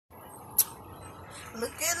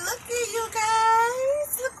Look at you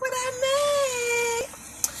guys. Look what I made.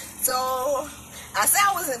 So, I said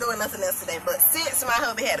I wasn't doing nothing else today, but since my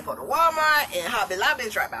hubby had to go to Walmart, and Hobby Lobby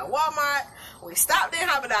is right by Walmart, we stopped in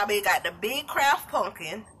Hobby Lobby, got the Big Craft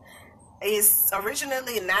Pumpkin. It's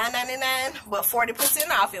originally $9.99, but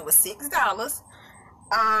 40% off. It was $6.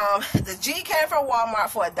 The G came from Walmart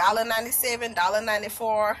for $1.97,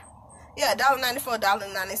 $1.94. Yeah, $1.94,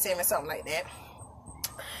 $1.97, something like that.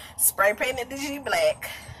 Spray painted the G black,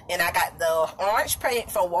 and I got the orange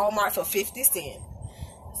paint from Walmart for 50 cents.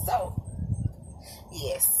 So,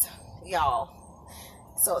 yes, y'all.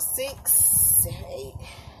 So 6, 7, 8,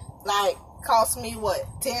 like, cost me what,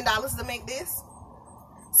 $10 to make this?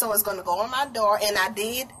 So it's gonna go on my door, and I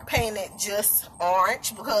did paint it just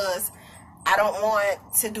orange because I don't want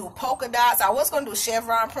to do polka dots. I was gonna do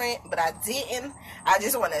chevron print, but I didn't. I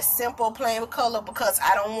just want a simple plain color because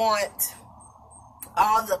I don't want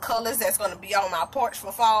all the colors that's going to be on my porch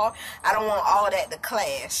for fall. I don't want all that to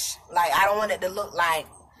clash. Like, I don't want it to look like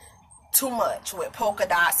too much with polka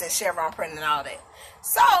dots and chevron print and all that.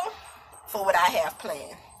 So, for what I have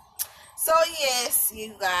planned. So, yes,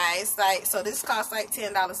 you guys, like, so this costs like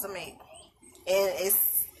 $10 to make. And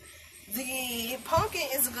the pumpkin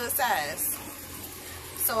is a good size.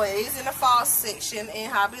 So, it is in the fall section in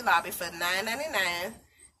Hobby Lobby for $9.99.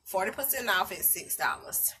 40% off at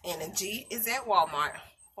 $6, and the G is at Walmart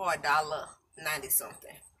for $1.90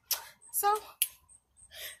 something. So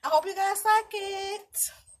I hope you guys like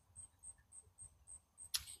it.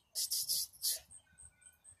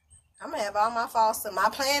 I'm gonna have all my fall stuff. My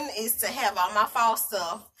plan is to have all my fall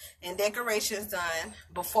stuff and decorations done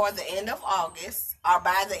before the end of August, or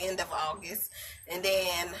by the end of August, and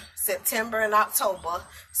then September and October,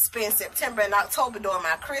 spend September and October doing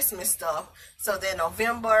my Christmas stuff. So then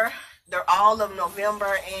November, all of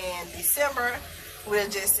November and December, we'll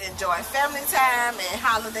just enjoy family time and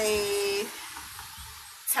holiday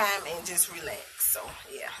time and just relax. So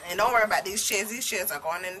yeah, and don't worry about these chairs. These chairs are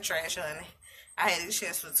going in the trash, honey. I had these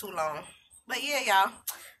chairs for too long. But yeah, y'all,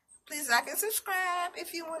 please like and subscribe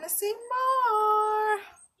if you want to see more.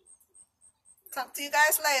 Talk to you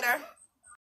guys later.